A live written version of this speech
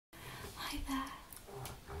Hi there.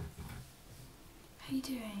 How you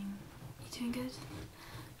doing? You doing good?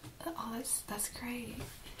 Oh, that's great.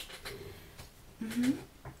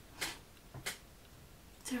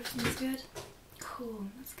 So everything's good? Cool,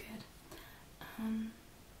 that's good.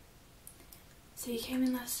 So you came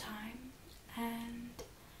in last time and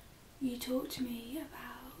you talked to me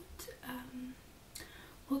about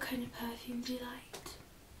what kind of perfumes you liked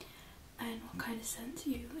and what kind of scents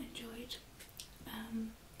you enjoyed,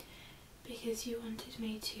 because you wanted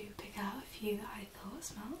me to pick out a few that I thought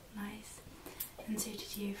smelled nice and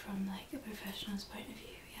suited you from like a professional's point of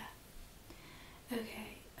view, yeah.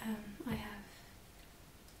 Okay, I have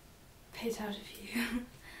picked out a few.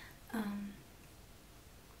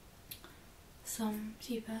 Some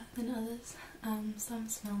cheaper than others, some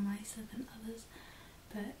smell nicer than others,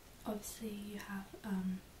 but obviously you have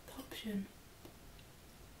the option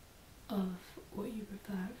of what you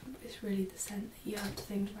prefer. It's really the scent that you have to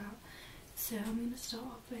think about. So I'm going to start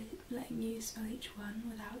off by letting you smell each one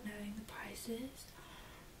without knowing the prices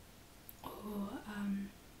or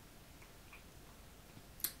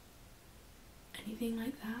anything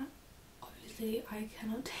like that. Obviously I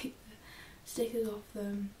cannot take the stickers off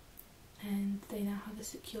them, and they now have a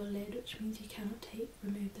secure lid, which means you cannot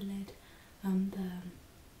remove the lid,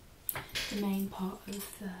 the main part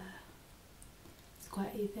of the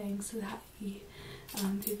squirty thing, so that you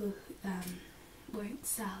people won't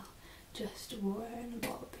sell just water in a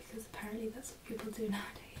bottle, because apparently that's what people do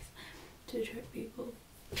nowadays to trick people.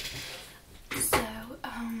 So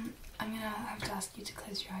I'm gonna have to ask you to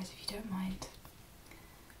close your eyes if you don't mind,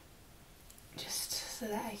 just so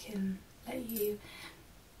that I can let you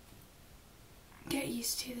get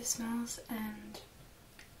used to the smells and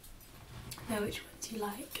know which ones you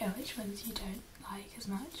like and which ones you don't like as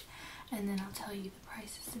much, and then I'll tell you the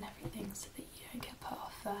prices and everything so that you don't get put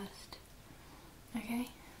off first. Okay?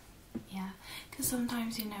 Yeah, because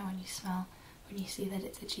sometimes you know when you see that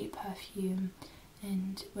it's a cheap perfume,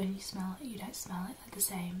 and when you smell it you don't smell it the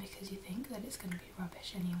same because you think that it's going to be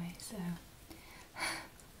rubbish anyway, so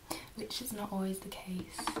which is not always the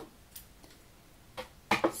case.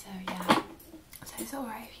 So yeah. So it's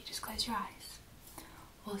alright if you just close your eyes.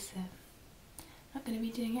 Awesome. Not going to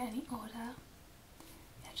be doing it any order.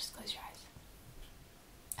 Yeah, just close your eyes.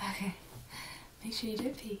 Okay. Make sure you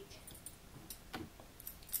don't peek.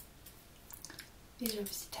 These are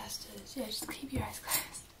obviously testers. Yeah, just keep your eyes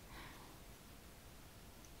closed.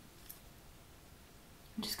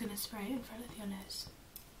 I'm just going to spray it in front of your nose.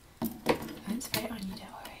 I won't spray it on you,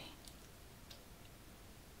 don't worry.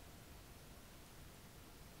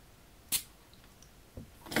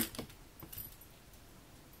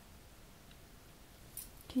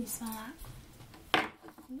 Can you smell that?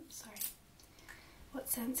 Oops, sorry. What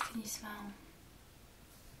scents can you smell?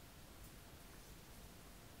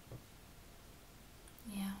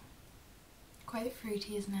 Yeah. Quite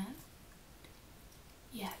fruity, isn't it?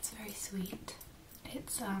 Yeah, it's very sweet.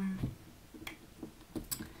 It's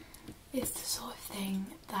the sort of thing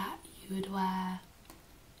that you would wear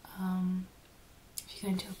if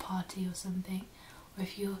you're going to a party or something, or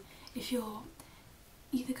if you're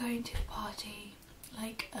either going to a party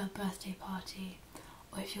like a birthday party,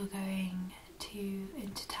 or if you're going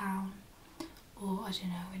into town, or I don't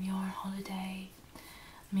know, when you're on holiday.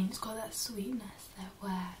 I mean, it's got that sweetness that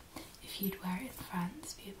where if you'd wear it in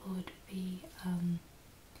France, people would be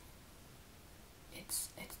it's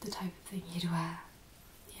the type of thing you'd wear.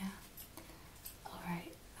 Yeah.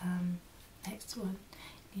 Alright, next one.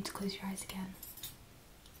 You need to close your eyes again.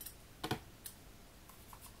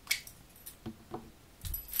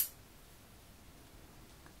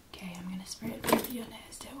 Okay, I'm gonna spray it over your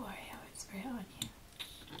nose, don't worry, I won't spray it on you.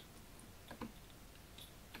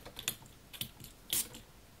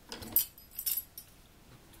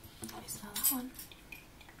 Can you smell that one?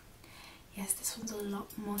 Yes, this one's a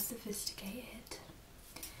lot more sophisticated.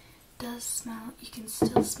 Does smell, you can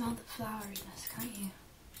still smell the floweriness, can't you?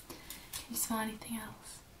 Can you smell anything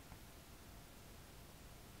else?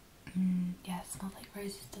 Yeah, it smells like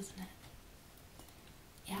roses, doesn't it?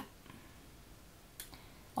 Yeah.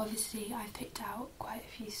 Obviously I picked out quite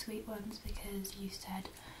a few sweet ones because you said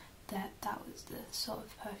that that was the sort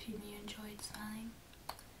of perfume you enjoyed smelling.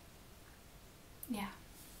 Yeah,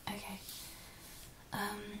 okay.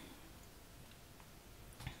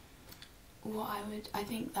 I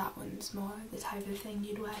think that one's more the type of thing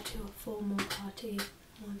you'd wear to a formal party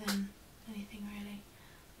more than anything really.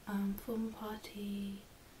 Formal party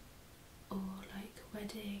or like a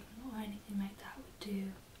wedding or anything like that would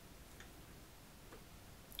do.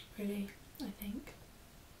 Really, I think.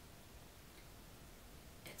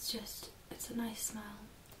 It's a nice smell.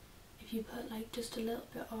 If you put like just a little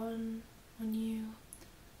bit on on you,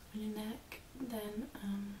 on your neck, then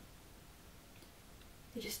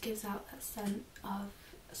it just gives out that scent of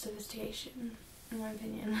sophistication, in my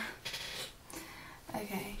opinion.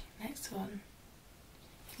 Okay, next one.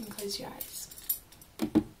 You can close your eyes.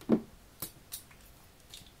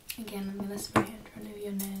 Again, I'm going to spray it in front of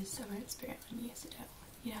your nose, so I won't spray it on you, so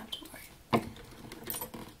you don't have to worry.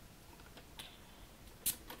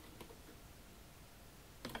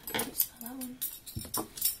 Can you smell that one?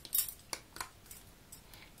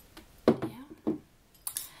 Yeah.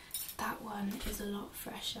 That one is a lot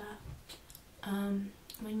fresher.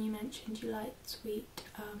 When you mentioned you liked sweet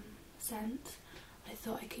scents, I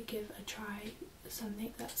thought I could give a try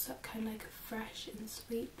something that's kind of like a fresh and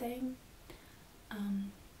sweet thing.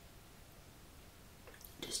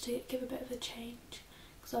 Just to give a bit of a change,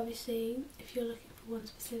 because obviously if you're looking for one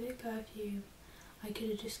specific perfume, I could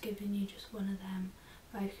have just given you just one of them,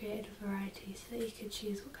 but I've created a variety so that you could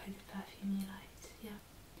choose what kind of perfume you liked. Yeah,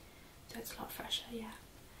 so it's a lot fresher, yeah.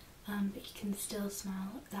 But you can still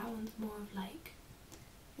smell, that one's more of like,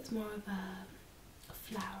 it's more of a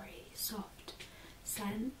flowery, soft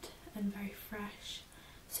scent and very fresh,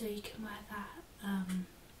 so you can wear that, I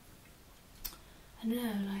don't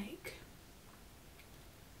know, like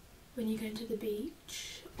when you go to the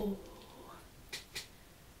beach, or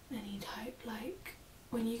any type, like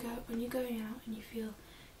when you're going out and you feel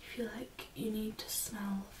like you need to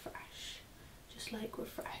smell fresh, just like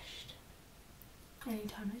refreshed,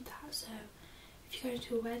 anytime like that. So if you go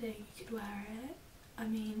to a wedding, you could wear it. I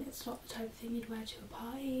mean, it's not the type of thing you'd wear to a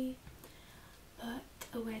party, but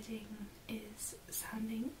a wedding is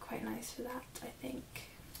sounding quite nice for that, I think.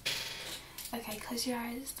 Okay, close your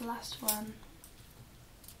eyes, the last one.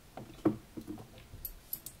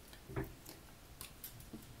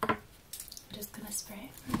 I'm just gonna spray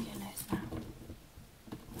it from your nose now.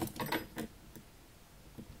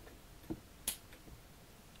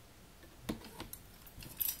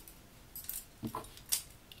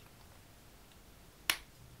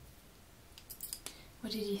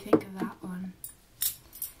 What did you think of that one?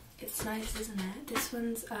 It's nice, isn't it? This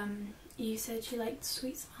one's, you said you liked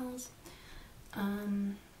sweet smells.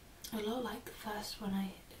 A lot like the first one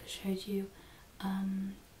I showed you.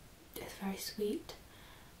 It's very sweet.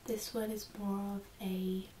 This one is more of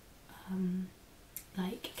a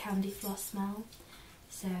like candy floss smell,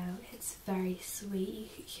 so it's very sweet.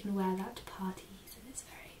 You can wear that to parties and it's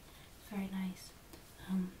very nice,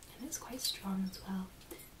 and it's quite strong as well,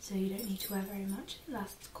 so you don't need to wear very much. It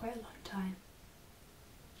lasts quite a long time.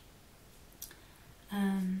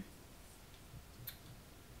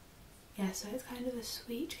 Yeah, so it's kind of a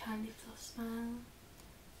sweet candy floss smell.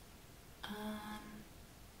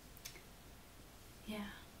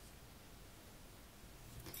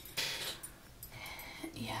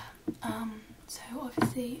 So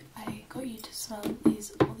obviously I got you to smell all these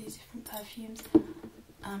different perfumes.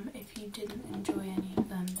 If you didn't enjoy any of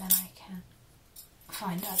them, then I can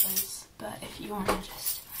find others, but if you want to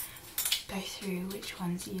just go through which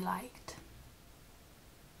ones you liked.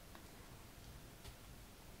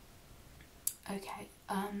 Okay,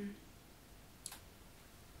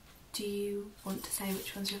 do you want to say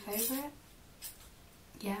which one's your favourite?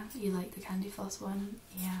 Yeah, you like the candy floss one?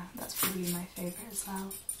 Yeah, that's probably my favourite as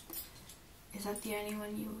well. Is that the only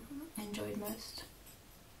one you enjoyed most?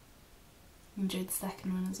 You enjoyed the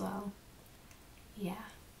second one as well? Yeah.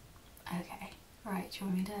 Okay, right, do you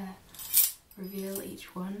want me to reveal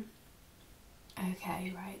each one?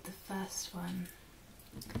 Okay, right, the first one.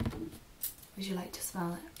 Would you like to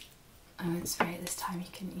smell it? I won't spray it this time,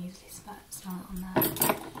 you can easily smell it on there.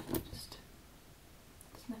 Just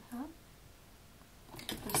sniff that.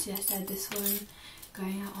 Obviously I said this one,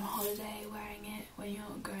 going out on holiday, wearing it when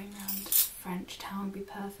you're going around French town would be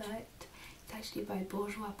perfect. It's actually by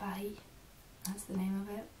Bourgeois Paris, that's the name of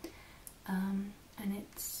it. And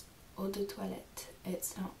it's eau de toilette,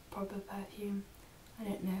 it's not proper perfume. I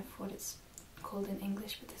don't know what it's called in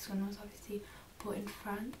English, but this one was obviously bought in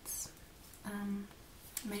France.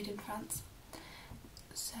 Made in France,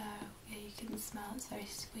 so yeah, you can smell it's very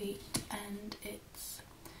sweet, and it's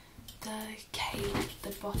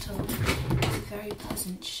the bottle is a very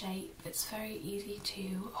pleasant shape. It's very easy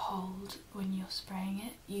to hold when you're spraying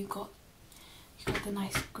it. You got the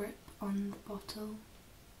nice grip on the bottle,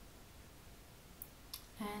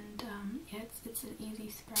 and yeah, it's an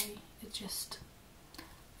easy spray. It's just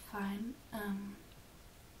fine.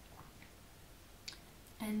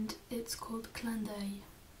 And it's called Clin d'œil.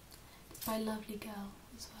 It's by Lovely Girl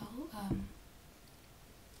as well.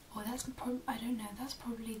 Or that's I don't know. That's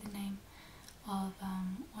probably the name of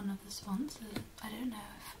one of the sponsors. I don't know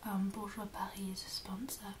if Bourgeois Paris is a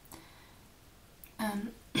sponsor.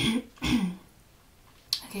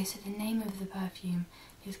 Okay, so the name of the perfume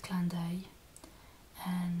is Clin d'Œil,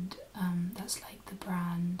 and that's like the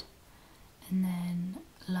brand, and then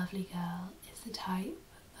Lovely Girl is the type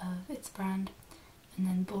of its brand, and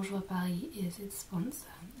then Bourgeois Paris is its sponsor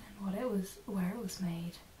and where it was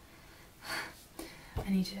made. I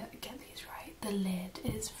need to get these right. The lid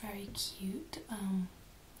is very cute.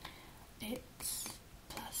 It's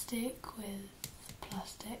plastic with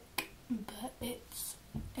plastic, but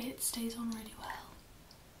it stays on really well.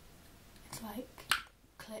 It's like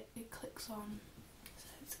it clicks on, so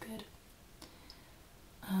it's good.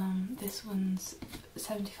 This one's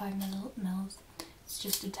 75 mils. It's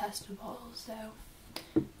just a tester bottle, so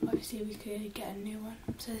obviously we could get a new one.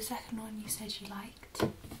 So the second one you said you liked,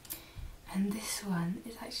 and this one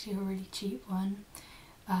is actually a really cheap one.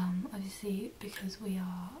 Obviously because we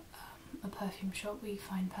are a perfume shop, we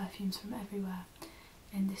find perfumes from everywhere,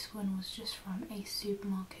 and this one was just from a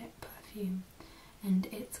supermarket perfume, and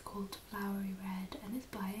it's called Flowery Red, and it's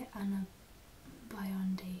by Anna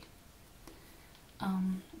Biondi.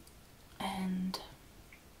 And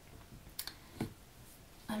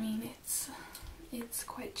I mean it's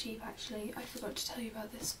quite cheap actually. I forgot to tell you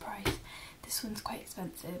about this price. This one's quite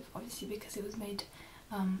expensive, obviously because it was made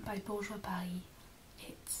by Bourgeois Paris.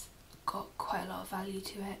 It's got quite a lot of value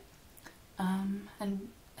to it, and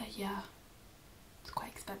yeah, it's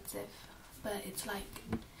quite expensive, but it's like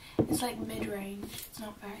mid-range. It's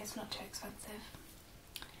not too expensive.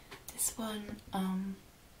 This one,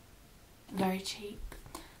 very cheap.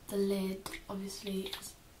 The lid obviously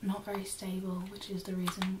is not very stable, which is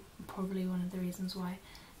probably one of the reasons why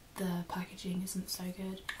the packaging isn't so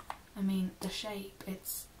good. I mean, the shape,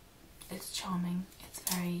 it's charming. It's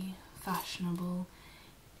very fashionable.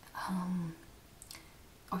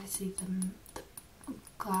 Obviously the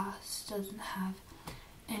glass doesn't have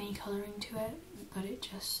any colouring to it, but it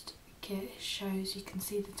shows, you can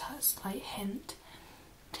see the slight tint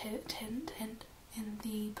in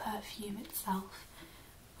the perfume itself,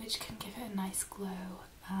 which can give it a nice glow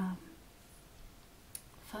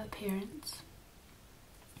for appearance.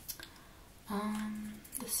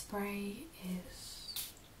 The spray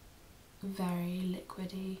is very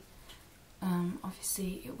liquidy.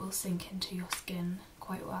 Obviously it will sink into your skin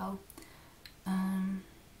quite well,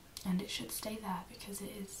 and it should stay there because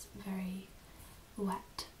it is very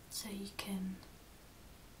wet, so it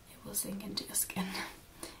will sink into your skin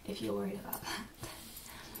if you're worried about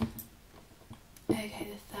that. Okay,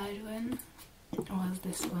 the third one was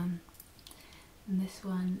this one, and this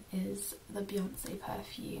one is the Beyonce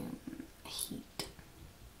perfume Heat.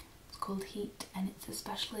 It's called Heat, and it's a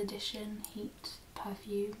special edition Heat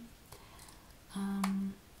perfume.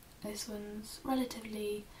 This one's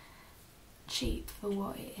relatively cheap for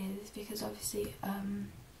what it is, because obviously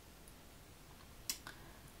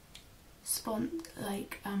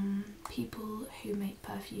people who make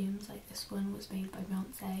perfumes, like this one was made by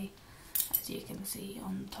Beyonce. As you can see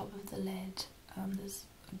on the top of the lid, there's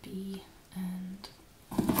a bee, and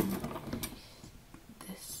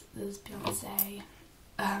there's Beyonce.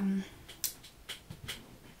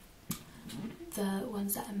 The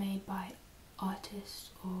ones that are made by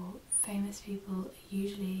artists or famous people are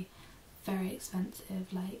usually very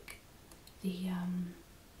expensive, like the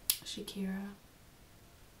Shakira,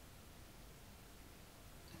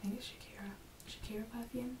 I think it's Shakira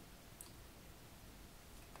perfume.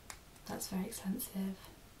 That's very expensive.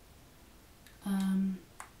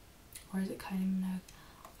 Or is it Kylie Minogue?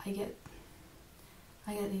 I get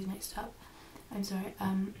these mixed up. I'm sorry.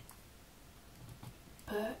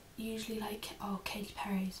 But usually, like, Katy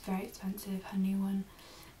Perry is very expensive. Her new one.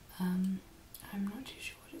 I'm not too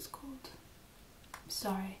sure what it's called. I'm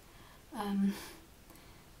sorry.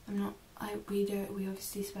 We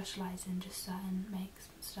obviously specialise in just certain makes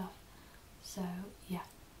and stuff. So yeah.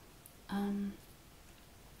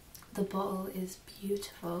 The bottle is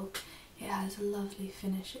beautiful. It has a lovely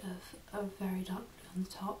finish of very dark blue on the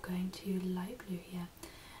top, going to light blue here.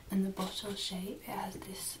 And the bottle shape, it has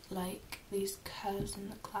this, like, these curves in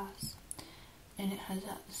the glass, and it has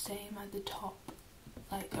that the same at the top,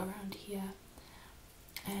 like around here.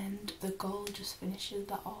 And the gold just finishes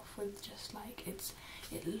that off with just like, it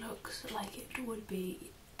looks like it would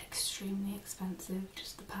be extremely expensive,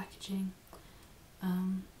 just the packaging.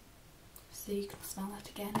 So you can smell that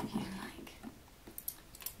again if you like,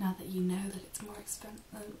 now that you know that it's more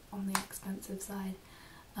on the expensive side.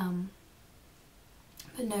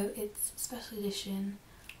 But no, it's special edition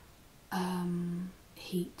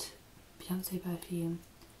Heat Beyonce perfume.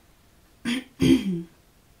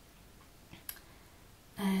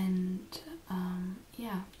 And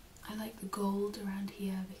yeah, I like the gold around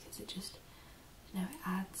here because it just, you know,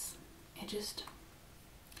 it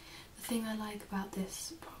The thing I like about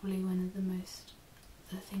this, probably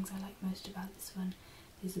the things I like most about this one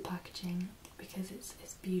is the packaging, because it's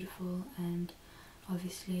beautiful, and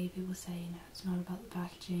obviously people say, you know, it's not about the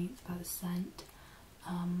packaging, it's about the scent.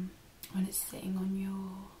 When it's sitting on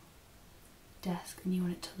your desk and you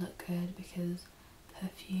want it to look good, because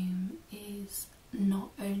perfume is not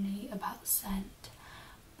only about the scent,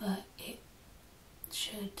 but it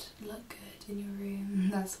should look good in your room.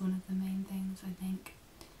 That's one of the main things, I think.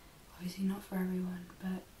 Obviously not for everyone,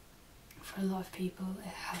 but for a lot of people it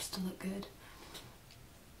has to look good.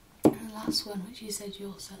 And the last one, which you said you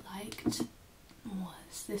also liked,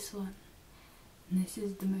 was this one. And this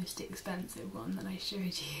is the most expensive one that I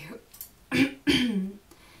showed you.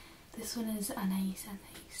 This one is Anais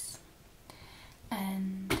Anais,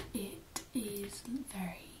 and it is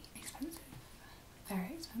very expensive.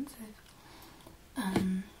 Very expensive.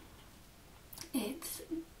 It's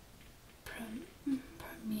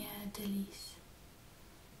Premier Delice,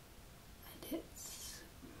 and it's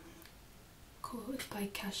called by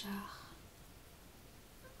Cachard.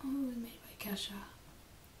 Oh, it was made by Cachard.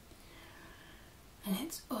 And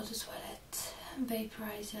it's Eau de Toilette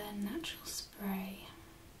Vaporizer Natural Spray.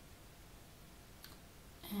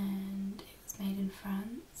 And it was made in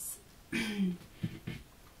France.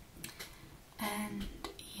 And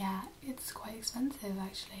yeah, it's quite expensive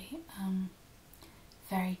actually.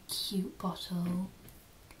 Very cute bottle,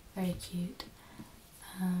 very cute.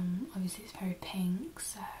 Obviously it's very pink,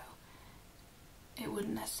 so it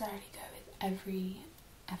wouldn't necessarily go with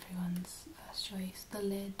everyone's first choice. The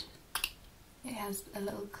lid, it has a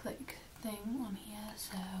little click thing on here,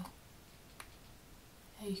 so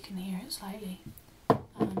you can hear it slightly.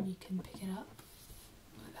 You can pick it up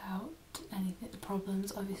without any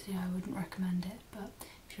problems. Obviously I wouldn't recommend it, but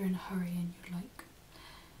if you're in a hurry and you're like,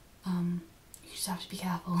 you just have to be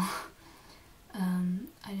careful.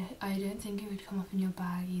 I don't think it would come off in your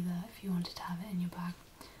bag either if you wanted to have it in your bag.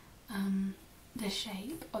 The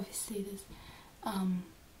shape, obviously there's,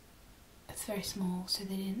 it's very small, so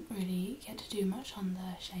they didn't really get to do much on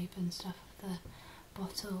the shape and stuff of the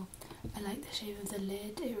bottle. I like the shape of the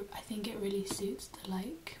lid. I think it really suits the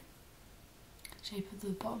like shape of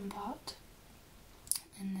the bottom part.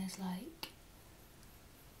 And there's like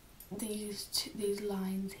these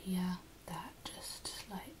lines here that just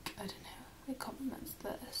like, I don't know, it complements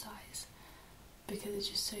the size because it's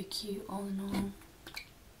just so cute all in all. Do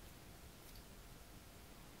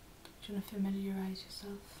you want to familiarise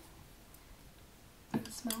yourself with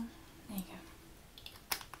the smell? There you go.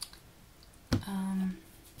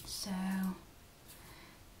 So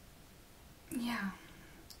yeah,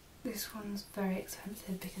 this one's very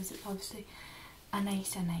expensive because it's obviously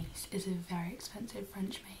Anais Anais is a very expensive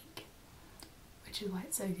French make, which is why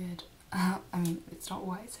it's so good. I mean, it's not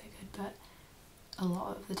why it's so good, but a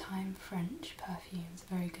lot of the time French perfumes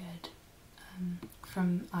are very good,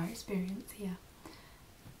 from our experience here.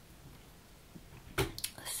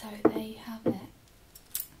 So there you have it.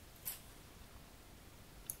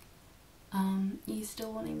 You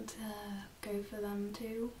still wanting to go for them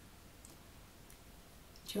too?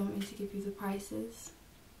 Do you want me to give you the prices?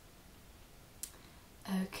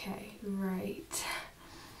 Okay, right.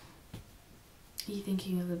 Are you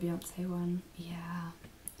thinking of the Beyonce one? Yeah,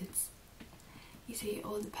 you see, it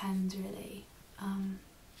all depends really.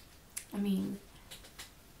 I mean,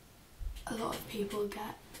 a lot of people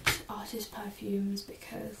get artist perfumes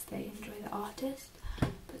because they enjoy the artist,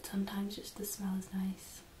 but sometimes just the smell is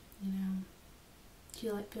nice, you know. Do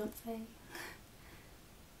you like Beyonce?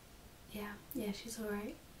 Yeah, she's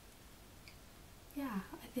alright. Yeah,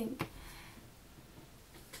 I think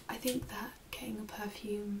that getting a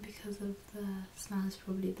perfume because of the smell is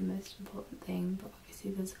probably the most important thing, but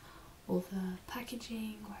obviously there's all the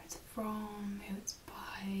packaging, where it's from, who it's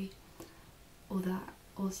by, all that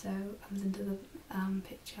also comes into the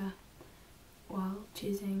picture while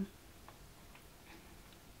choosing.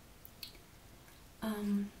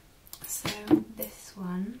 So this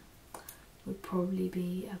one would probably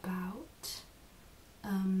be about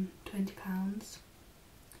 £20.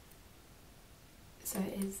 So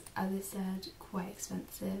it is, as I said, quite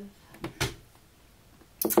expensive.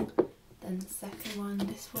 Then the second one,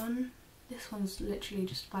 this one's literally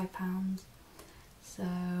just £5. So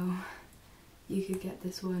you could get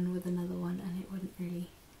this one with another one and it wouldn't really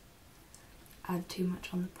add too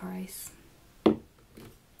much on the price.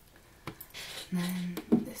 And then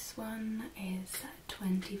this one is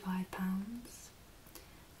 £25.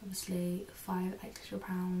 Obviously £5 extra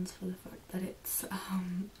for the fact that it's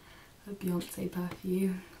a Beyonce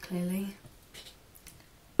perfume, clearly.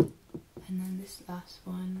 And then this last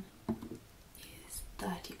one is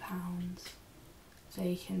 £30. So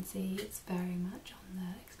you can see it's very much on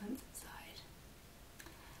the expensive side.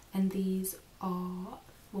 And these are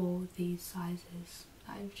for these sizes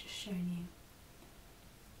that I've just shown you.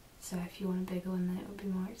 So if you want a bigger one, then it would be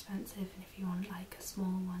more expensive, and if you want like a small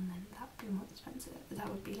one, then that would be more expensive. That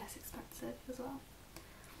would be less expensive as well.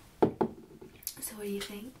 So what do you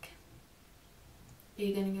think? Are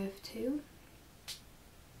you gonna go for 2?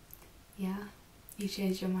 Yeah? You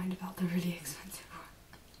changed your mind about the really expensive one.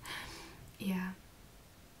 Yeah.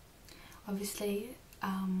 Obviously,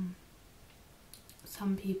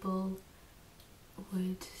 some people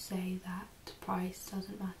would say that price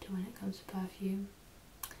doesn't matter when it comes to perfume,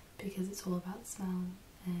 because it's all about smell,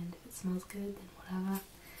 and if it smells good then whatever,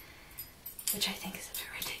 which I think is a bit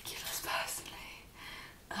ridiculous personally.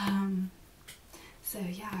 So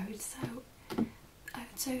yeah, I would so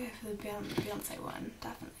go for the Beyonce one,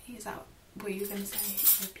 definitely. Is that what you were going to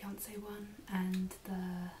say? The Beyonce one and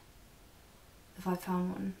the £5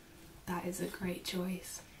 one. That is a great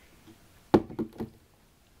choice.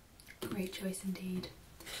 Great choice indeed.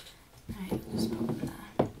 Right, I'll just put them there.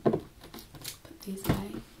 Put these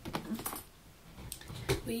away.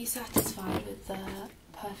 Were you satisfied with the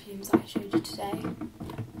perfumes I showed you today?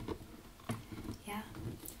 Yeah?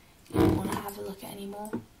 You don't want to have a look at any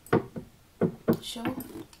more? Sure?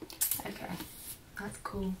 Okay, that's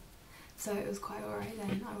cool. So it was quite alright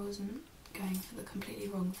then, I wasn't going for the completely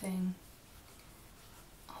wrong thing.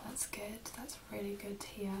 Oh, that's good, that's really good to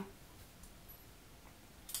hear.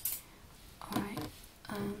 Alright,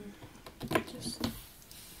 just...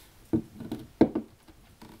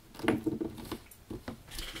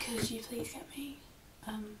 Could you please get me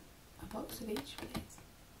a box of each, please?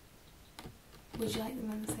 Would you like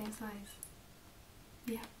them in the same size?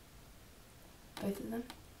 Yeah. Both of them?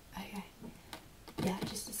 Okay. Yeah,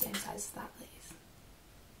 just the same size as that, please.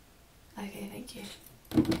 Okay, thank you.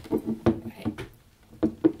 Right.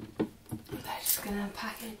 They're just gonna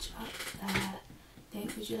package up their thing.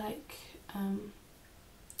 Would you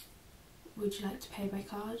like to pay by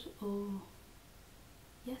card or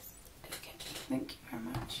yes? Okay, thank you very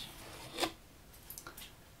much.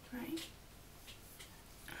 Right.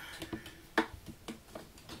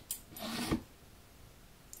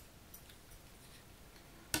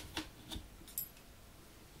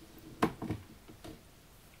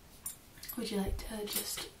 Would you like to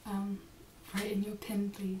just write in your pin,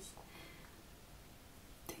 please?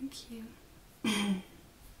 Thank you.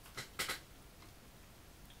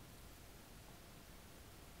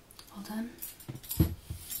 Well done. There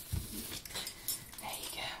you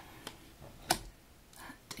go.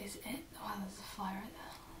 That is it. Wow, there's a fly right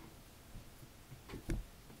there.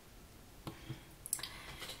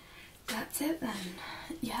 That's it then.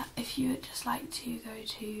 Yeah, if you would just like to go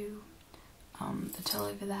to the till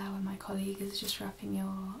over there where my colleague is just wrapping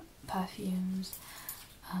your perfumes.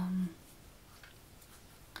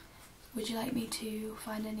 Would you like me to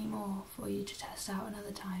find any more for you to test out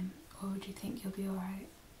another time, or do you think you'll be alright?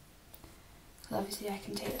 Because obviously I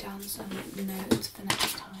can take down some notes for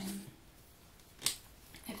next time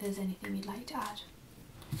if there's anything you'd like to add.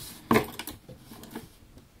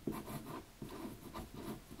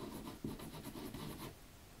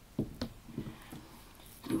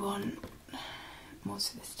 You want more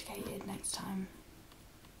sophisticated next time?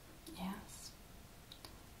 Yes.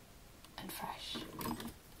 And fresh.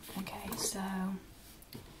 Okay, so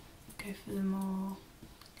go for the more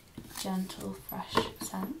gentle, fresh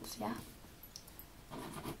scents, yeah?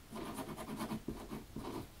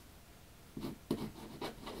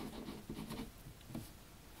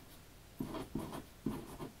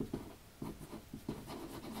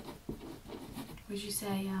 Would you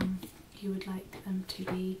say you would like them to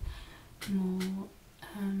be more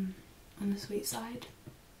on the sweet side?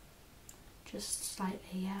 Just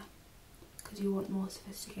slightly, yeah? Because you want more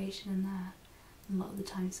sophistication in there. A lot of the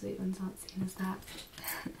time sweet ones aren't seen as that.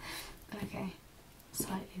 Okay,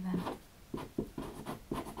 slightly then.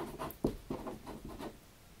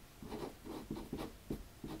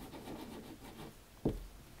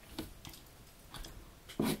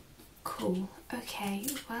 Cool. Okay,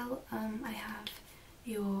 well, I have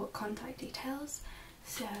your contact details,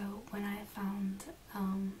 so when I have found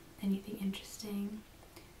anything interesting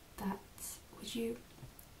that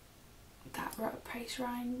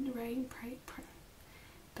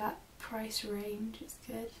that price range is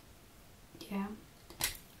good, yeah,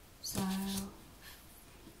 so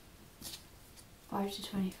 5 to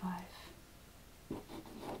 25,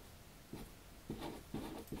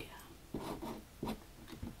 yeah.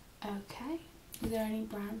 Okay, is there any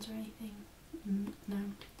brands or anything? No.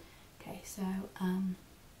 Okay, so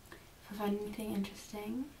if I find anything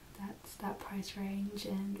interesting, that's that price range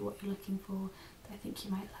and what you're looking for that I think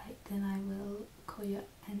you might like, then I will call you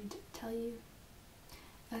and tell you.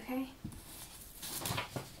 Okay?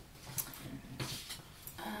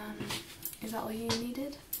 Is that all you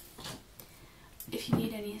needed? If you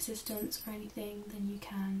need any assistance or anything, then you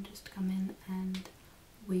can just come in and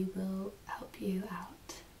we will help you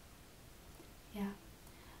out. Yeah.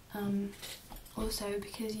 Also,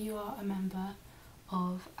 because you are a member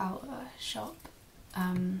of our shop,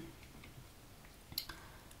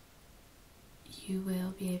 you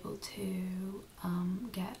will be able to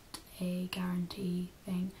get a guarantee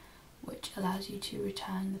thing which allows you to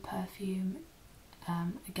return the perfume,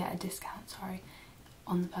 get a discount, sorry,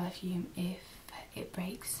 on the perfume if it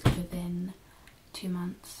breaks within 2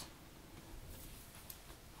 months.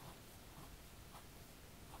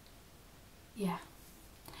 Yeah,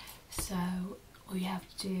 so all you have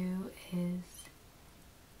to do is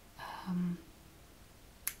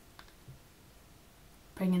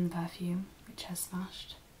bring in the perfume which has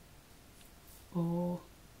smashed, or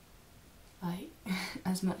like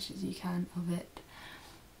as much as you can of it,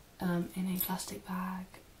 in a plastic bag,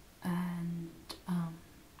 and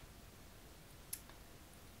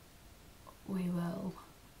we will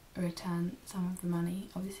return some of the money,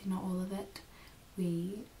 obviously not all of it.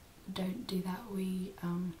 We don't do that, we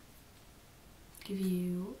give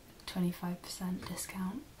you 25%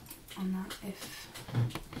 discount on that if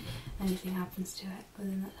anything happens to it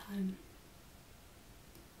within that time.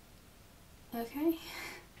 Okay?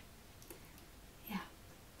 Yeah.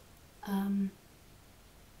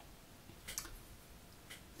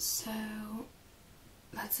 So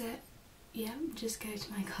that's it. Yeah, just go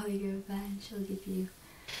to my colleague over there and she'll give you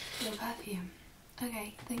your perfume.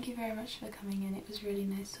 Okay, thank you very much for coming in. It was really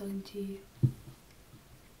nice talking to you.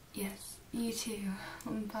 Yes, you too.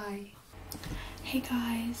 Bye. Hey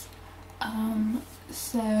guys.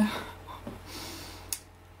 So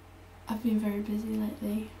I've been very busy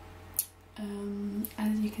lately.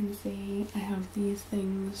 As you can see, I have these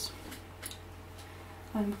things.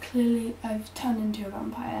 I've turned into a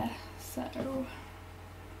vampire, so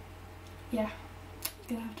yeah,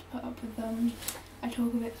 you're gonna have to put up with them. I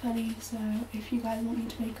talk a bit funny, so if you guys want me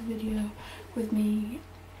to make a video with me,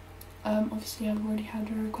 obviously I've already had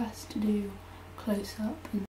a request to do close up and